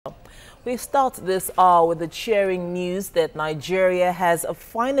We start this hour with the cheering news that Nigeria has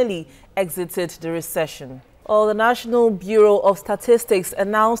finally exited the recession. Well, the National Bureau of Statistics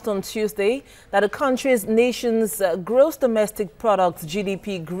announced on Tuesday that the nation's gross domestic product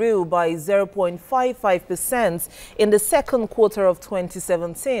GDP grew by 0.55% in the second quarter of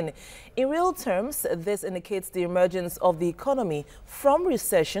 2017. In real terms, this indicates the emergence of the economy from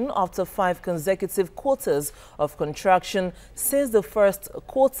recession after 5 consecutive quarters of contraction since the first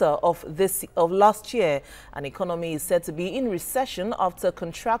quarter of last year. An economy is said to be in recession after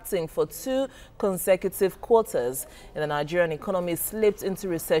contracting for 2 consecutive quarters. And the Nigerian economy slipped into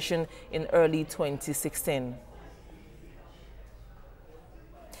recession in early 2016.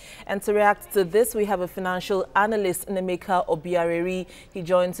 And to react to this, we have a financial analyst, Nnaemeka Obiaraeri. He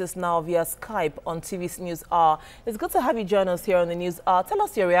joins us now via Skype on TV's News Hour. It's good to have you join us here on the News Hour. Tell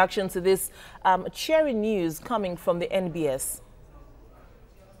us your reaction to this cheering news coming from the NBS.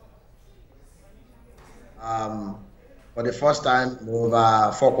 For the first time in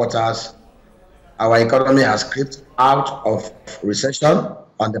over 4 quarters, our economy has crept out of recession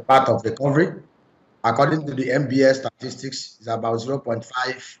on the path of recovery. According to the NBS statistics, it's about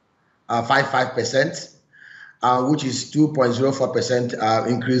 0.55%, which is 2.04%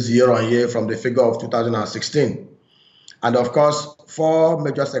 increase year on year from the figure of 2016. And of course, 4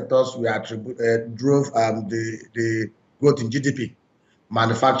 major sectors we drove the growth in GDP: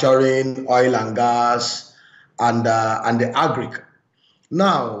 manufacturing, oil and gas, and the agric.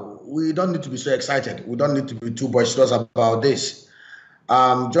 Now, we don't need to be so excited. We don't need to be too boisterous about this.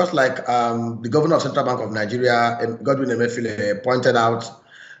 Just like the governor of Central Bank of Nigeria, Godwin Emefiele, pointed out,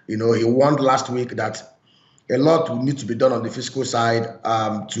 he warned last week that a lot will need to be done on the fiscal side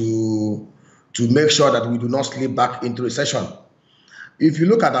to make sure that we do not slip back into recession. If you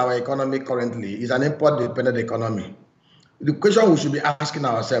look at our economy currently, it's an import-dependent economy. The question we should be asking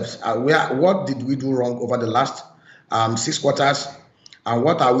ourselves, what did we do wrong over the last 6 quarters, and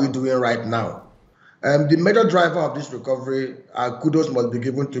what are we doing right now? The major driver of this recovery, kudos must be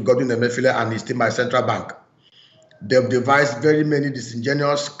given to Godwin Emefiele and his team at Central Bank. They've devised very many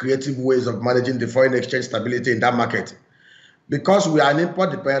disingenuous, creative ways of managing the foreign exchange stability in that market. Because we are an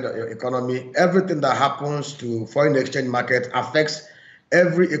import-dependent economy, everything that happens to foreign exchange market affects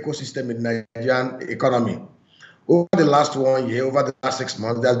every ecosystem in the Nigerian economy. Over the last 1 year, over the last 6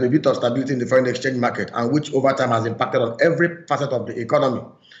 months, there's been a bit of stability in the foreign exchange market, and which over time has impacted on every facet of the economy.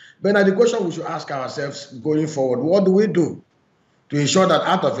 But now the question we should ask ourselves going forward, what do we do to ensure that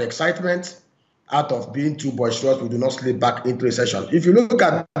out of excitement, out of being too boisterous, we do not slip back into recession? If you look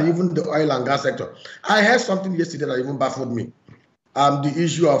at even the oil and gas sector, I heard something yesterday that even baffled me. The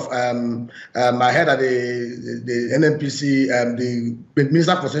issue of, I heard that the NNPC, the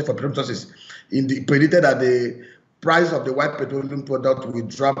Minister for Petroleum Resources, predicted that the price of the white petroleum product will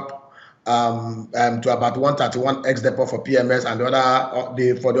drop to about 131 ex-depot for PMS and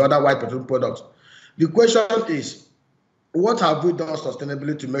for the other white petroleum products. The question is, what have we done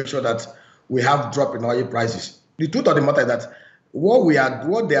sustainably to make sure that we have drop in oil prices? The truth of the matter is that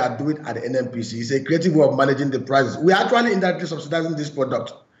what they are doing at the NNPC is a creative way of managing the prices. We are actually indirectly subsidizing this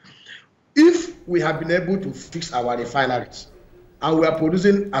product. If we have been able to fix our refineries and we are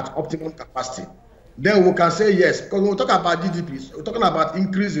producing at optimum capacity, then we can say yes. Because when we talk about GDP, we're talking about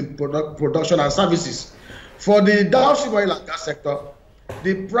increase in production and services. For the downstream oil and gas sector,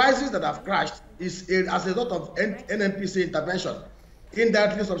 the prices that have crashed is as a result of NNPC intervention,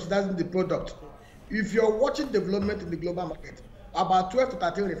 indirectly subsidizing the product. If you're watching development in the global market, about 12 to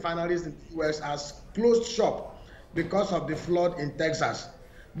 13 refineries in the US has closed shop because of the flood in Texas.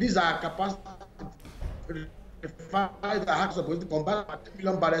 These are capacity refineries that have supposed to combine about 10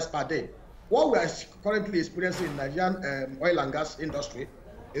 million barrels per day. What we are currently experiencing in Nigerian oil and gas industry,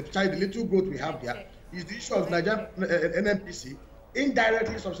 especially the little growth we have there, is the issue of Nigerian NNPC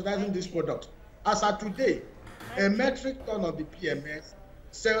indirectly subsidizing this product. As of today, a metric ton of the PMS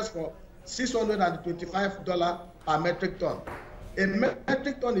sells for $625 per metric ton. A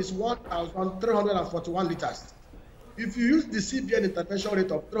metric ton is 1,341 liters. If you use the CBN intervention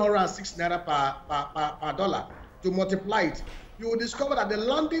rate of 306 naira per dollar to multiply it, you will discover that the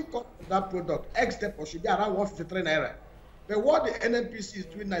landing cost of that product, ex-depot, should be around 153 naira. But what the NNPC is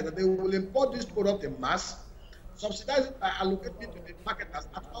doing now is that they will import this product in mass, subsidize it by allocating it to the market as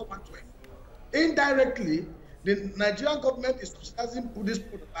at 112. Indirectly, the Nigerian government is subsidizing this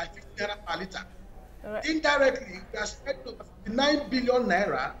product by 50 naira per liter. Right. Indirectly, we are spending over 9 billion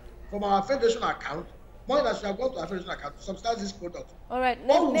naira from our federation account, money that should have gone to our federation account to subsidize this product. All right,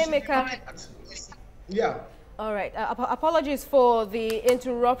 Nnaemeka. Yeah. All right. Apologies for the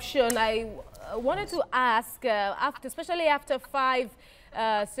interruption. I wanted to ask, especially after 5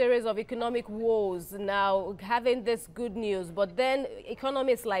 series of economic woes, now having this good news, but then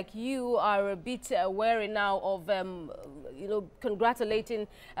economists like you are a bit wary now of, congratulating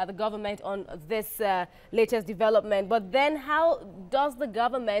the government on this latest development. But then how does the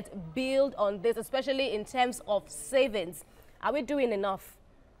government build on this, especially in terms of savings? Are we doing enough?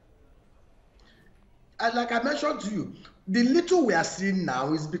 Like I mentioned to you, the little we are seeing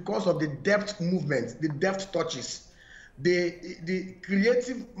now is because of the depth movement, the depth touches, the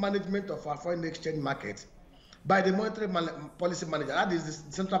creative management of our foreign exchange market by the monetary policy manager, that is the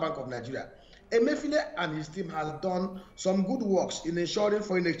Central Bank of Nigeria. Emefiele and his team has done some good works in ensuring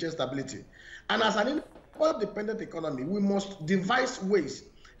foreign exchange stability. And as an import-dependent economy, we must devise ways,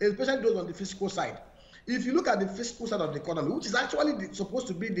 especially those on the fiscal side. If you look at the fiscal side of the economy, which is actually supposed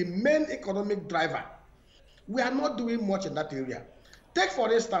to be the main economic driver, we are not doing much in that area. Take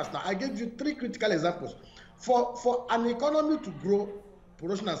for instance, now I gave you 3 critical examples. For an economy to grow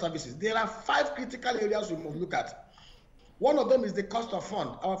production and services, there are 5 critical areas we must look at. One of them is the cost of fund,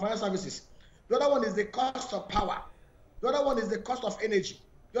 our financial services. The other one is the cost of power. The other one is the cost of energy.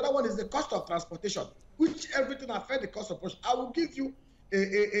 The other one is the cost of transportation, which everything affects the cost of production. I will give you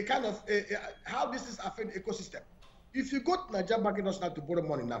a kind of how this is affecting the ecosystem. If you go to Nigeria Bank International to borrow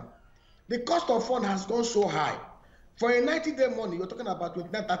money now, the cost of fund has gone so high. For a 90-day money, you're talking about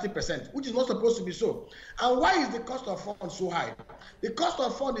 29-30%, which is not supposed to be so. And why is the cost of fund so high? The cost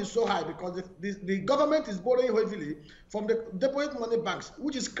of fund is so high because the government is borrowing heavily from the deposit money banks,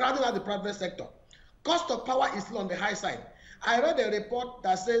 which is crowding out the private sector. Cost of power is still on the high side. I read a report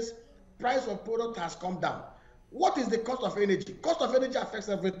that says price of product has come down. What is the cost of energy? Cost of energy affects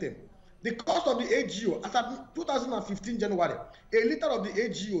everything. The cost of the AGO, as of 2015 January, a liter of the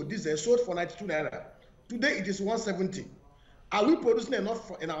AGO diesel sold for 92 naira. Today it is 170. Are we producing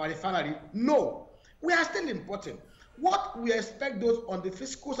enough in our refinery? No. We are still importing. What we expect those on the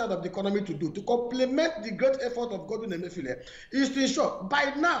fiscal side of the economy to do to complement the great effort of Godwin Emefiele is to ensure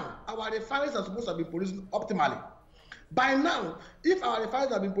by now our refineries are supposed to be producing optimally. By now, if our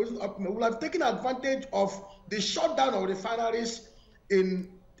refineries have been producing optimally, we will have taken advantage of the shutdown of refineries in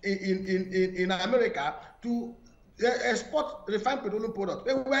America to export refined petroleum products.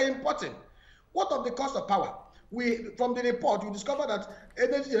 We are importing. What of the cost of power? From the report, we discovered that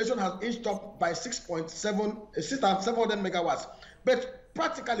energy generation has inched up by 6.700 megawatts. But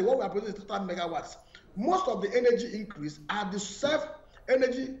practically, what we are producing is 2,000 megawatts. Most of the energy increase are the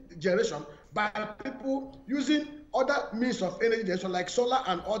self-energy generation by people using other means of energy generation like solar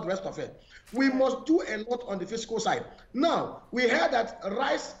and all the rest of it. We must do a lot on the fiscal side. Now, we heard that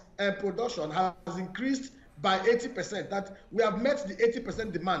rice production has increased by 80%, that we have met the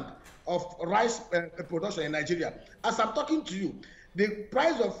 80% demand of rice production in Nigeria. As I'm talking to you, the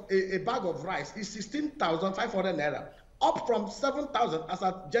price of a bag of rice is 16,500 naira, up from 7,000 as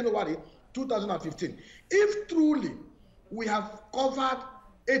of January 2015. If truly we have covered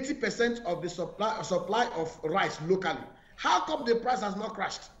 80% of the supply of rice locally, how come the price has not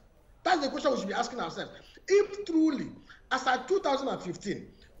crashed? That's the question we should be asking ourselves. If truly, as at 2015,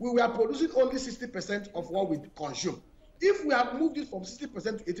 we were producing only 60% of what we consume, if we have moved it from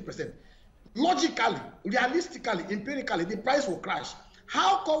 60% to 80%, logically, realistically, empirically, the price will crash.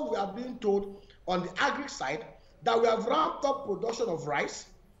 How come we are being told on the agri side that we have ramped up production of rice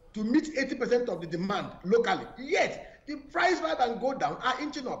to meet 80% of the demand locally, yet the price rather than go down are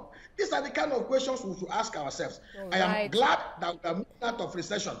inching up? These are the kind of questions we should ask ourselves. I am glad that we are moving out of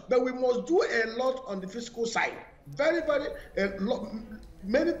recession, but we must do a lot on the fiscal side.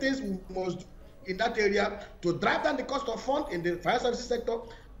 Many things we must do in that area to drive down the cost of fund in the financial services sector,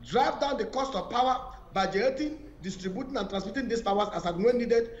 drive down the cost of power by generating, distributing and transmitting these powers as and when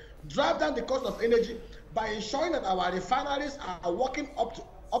needed, drive down the cost of energy by ensuring that our refineries are working up to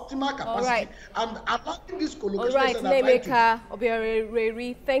optimal capacity and allowing this collocation. All right, Nnaemeka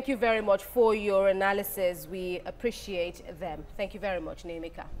Obiaraeri, thank you very much for your analysis. We appreciate them. Thank you very much,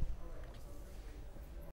 Nnaemeka.